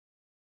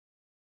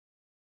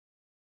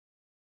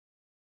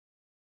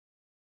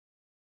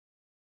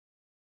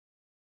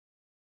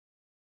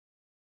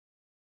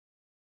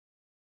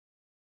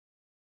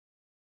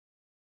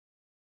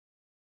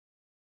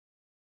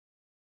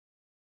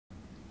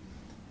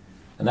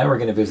And now we're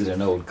going to visit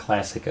an old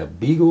classic, a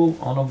Beagle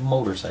on a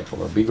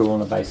motorcycle or Beagle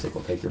on a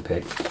bicycle, take your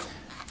pick.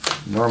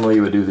 Normally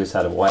you would do this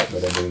out of white,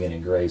 but I'm doing it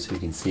in gray so you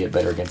can see it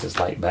better against this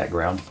light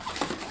background.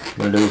 What I'm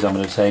going to do is I'm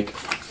going to take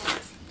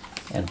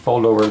and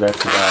fold over, that's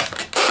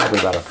probably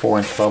about a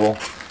 4-inch bubble,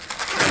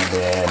 and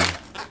then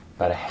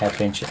about a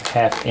half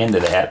into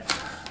that,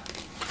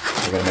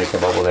 we're going to make a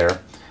bubble there.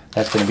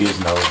 That's going to be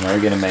his nose. Now you're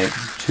going to make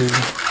 2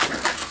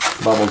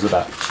 bubbles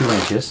about 2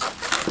 inches.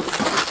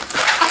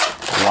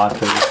 Lock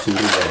those 2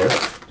 together,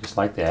 just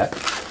like that.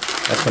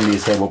 That's going to be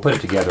his head. We'll put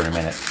it together in a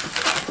minute.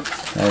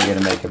 Now you're going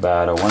to make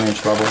about a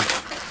 1-inch bubble.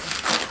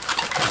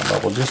 A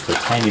bubble just a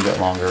tiny bit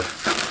longer.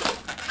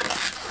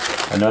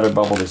 Another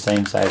bubble the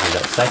same size as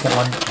that second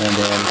one, and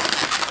then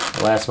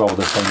the last bubble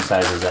the same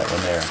size as that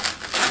one there.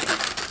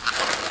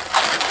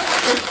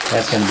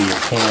 That's going to be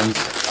his hands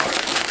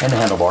and the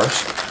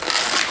handlebars.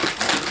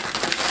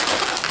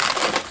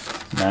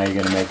 Now you're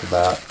going to make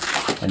about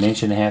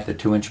 1.5 to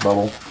 2-inch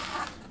bubble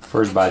for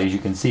his body. As you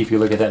can see, if you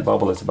look at that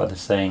bubble, it's about the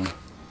same,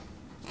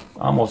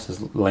 almost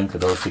the length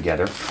of those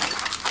together.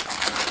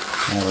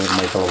 Now we're going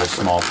to make a little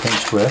small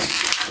pinch twist.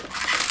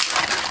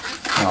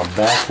 Now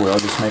back wheel,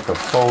 just make a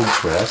fold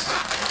twist.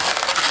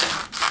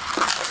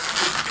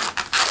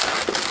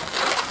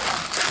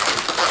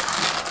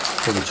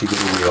 So that you get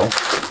a wheel.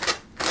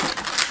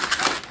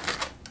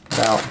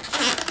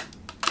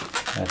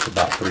 That's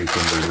about 3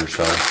 fingers or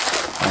so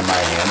on my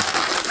hand.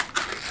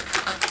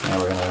 Now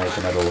we're going to make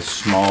another little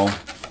small,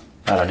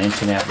 about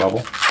 1.5 inch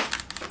bubble.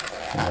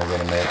 And we're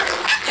going to make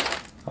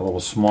a little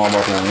small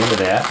bubble on the end of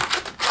that.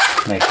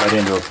 Make that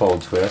into a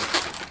fold twist.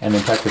 And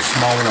then tuck the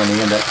small one on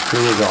the end up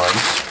through his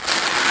arms.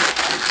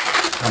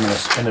 I'm going to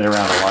spin it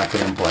around to lock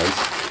it in place.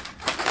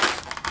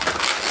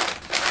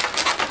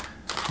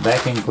 That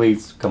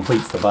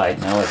completes the bite.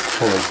 Now let's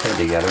pull his head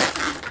together.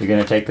 You're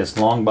going to take this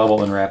long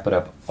bubble and wrap it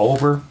up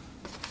over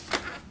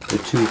the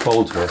 2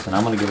 fold twists. And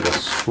I'm going to give it a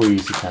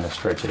squeeze to kind of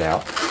stretch it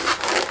out.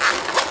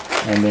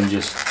 And then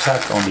just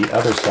tuck on the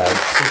other side,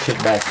 push it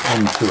back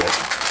into it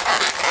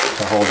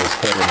to hold his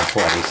head into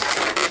place.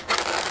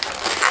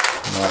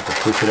 You'll have to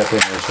push it up in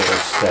there so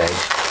it'll stay.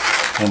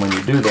 And when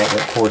you do that,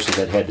 that forces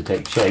that head to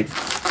take shape.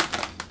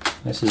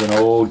 This is an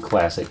old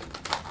classic,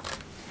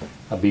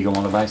 a Beagle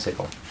on a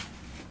bicycle.